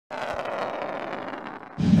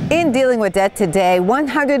In dealing with debt today,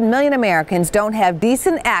 100 million Americans don't have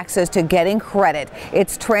decent access to getting credit.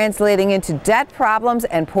 It's translating into debt problems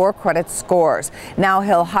and poor credit scores. Now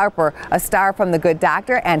Harper, a star from The Good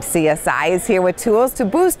Doctor and CSI, is here with tools to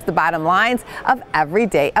boost the bottom lines of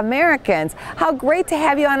everyday Americans. How great to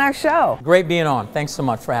have you on our show. Great being on. Thanks so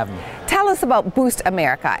much for having me. Tell us about Boost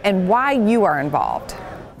America and why you are involved.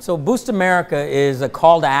 So Boost America is a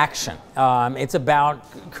call to action. It's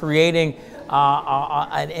about creating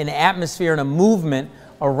an atmosphere and a movement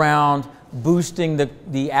around boosting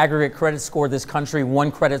the aggregate credit score of this country,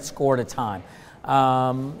 one credit score at a time.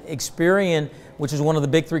 Experian, which is one of the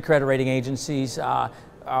big three credit rating agencies,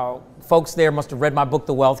 folks there must have read my book,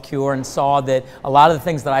 The Wealth Cure, and saw that a lot of the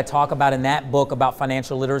things that I talk about in that book about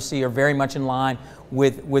financial literacy are very much in line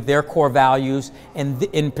with their core values, and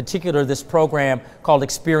in particular this program called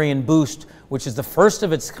Experian Boost, which is the first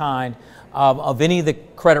of its kind of any of the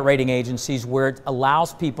credit rating agencies, where it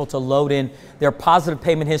allows people to load in their positive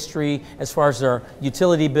payment history as far as their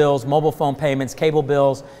utility bills, mobile phone payments, cable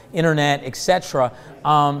bills, internet, etc.,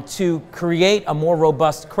 to create a more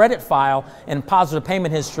robust credit file and positive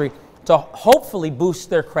payment history to hopefully boost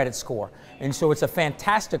their credit score. And so it's a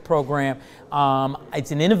fantastic program.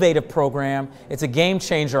 It's an innovative program. It's a game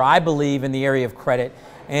changer, I believe, in the area of credit.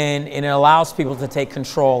 And it allows people to take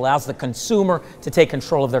control, allows the consumer to take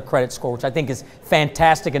control of their credit score, which I think is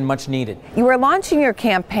fantastic and much needed. You are launching your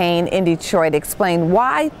campaign in Detroit. Explain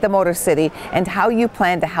why the Motor City and how you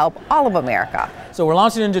plan to help all of America. So we're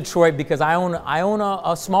launching in Detroit because I own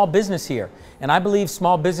a small business here. And I believe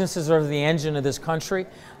small businesses are the engine of this country.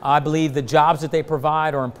 I believe the jobs that they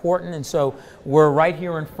provide are important. And so we're right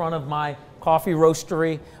here in front of my coffee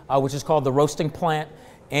roastery, which is called the Roasting Plant.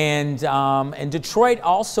 And Detroit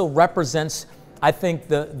also represents, I think,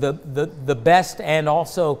 the best and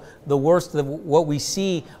also the worst of what we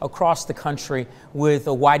see across the country with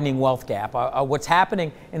a widening wealth gap. What's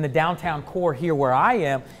happening in the downtown core here where I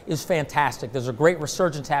am is fantastic. There's a great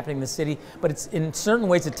resurgence happening in the city, but it's in certain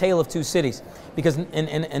ways a tale of two cities, because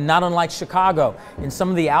and not unlike Chicago, in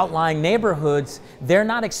some of the outlying neighborhoods, they're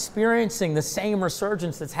not experiencing the same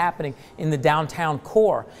resurgence that's happening in the downtown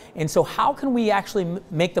core. And so how can we actually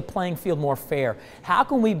make the playing field more fair? How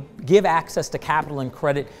can we give access to capital and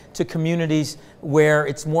credit to communities where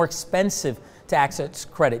it's more expensive to access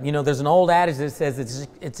credit? You know, there's an old adage that says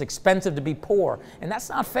it's expensive to be poor, and that's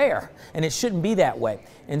not fair, and it shouldn't be that way.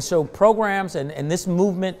 And so programs and this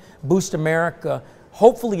movement, Boost America,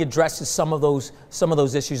 hopefully addresses some of those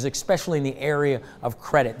issues, especially in the area of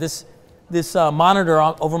credit. This monitor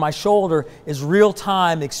over my shoulder is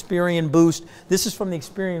real-time Experian Boost. This is from the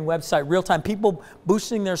Experian website, real-time. People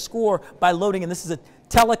boosting their score by loading, and this is a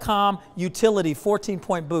telecom utility,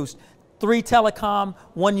 14-point boost. 3 telecom,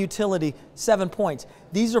 1 utility, 7 points.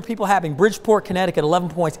 These are people having Bridgeport, Connecticut, 11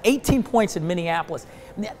 points, 18 points in Minneapolis.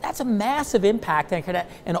 That's a massive impact,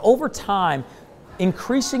 and over time,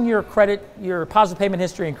 increasing your credit, your positive payment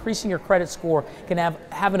history, increasing your credit score can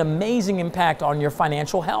have an amazing impact on your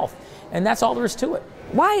financial health. And that's all there is to it.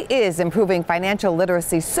 Why is improving financial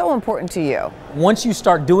literacy so important to you? Once you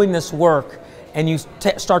start doing this work and you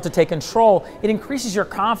start to take control, it increases your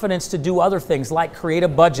confidence to do other things, like create a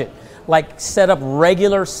budget, like set up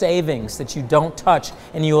regular savings that you don't touch,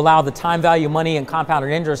 and you allow the time value of money and compounded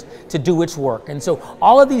interest to do its work. And so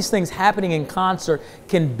all of these things happening in concert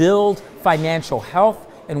can build financial health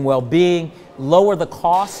and well-being, lower the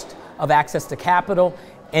cost of access to capital,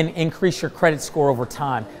 and increase your credit score over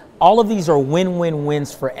time. All of these are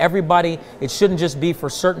win-win-wins for everybody. It shouldn't just be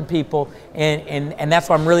for certain people, and that's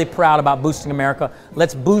why I'm really proud about Boosting America.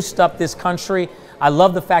 Let's boost up this country. I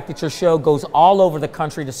love the fact that your show goes all over the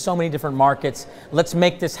country to so many different markets. Let's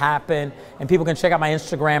make this happen, and people can check out my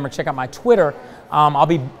Instagram or check out my Twitter. I'll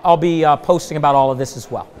be posting about all of this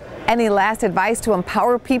as well. Any last advice to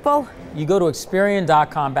empower people? You go to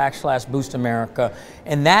Experian.com/BoostAmerica,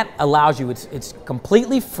 and that allows you, it's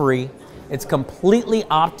completely free. It's completely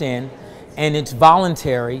opt-in, and it's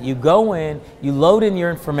voluntary. You go in, you load in your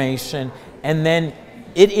information, and then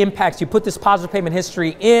it impacts. You put this positive payment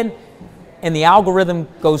history in, and the algorithm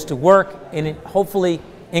goes to work, and it hopefully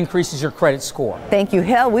increases your credit score. Thank you,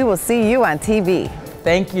 Hill. We will see you on TV.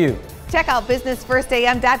 Thank you. Check out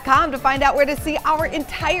businessfirstam.com to find out where to see our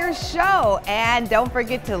entire show. And don't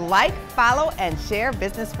forget to like, follow, and share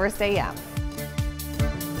Business First AM.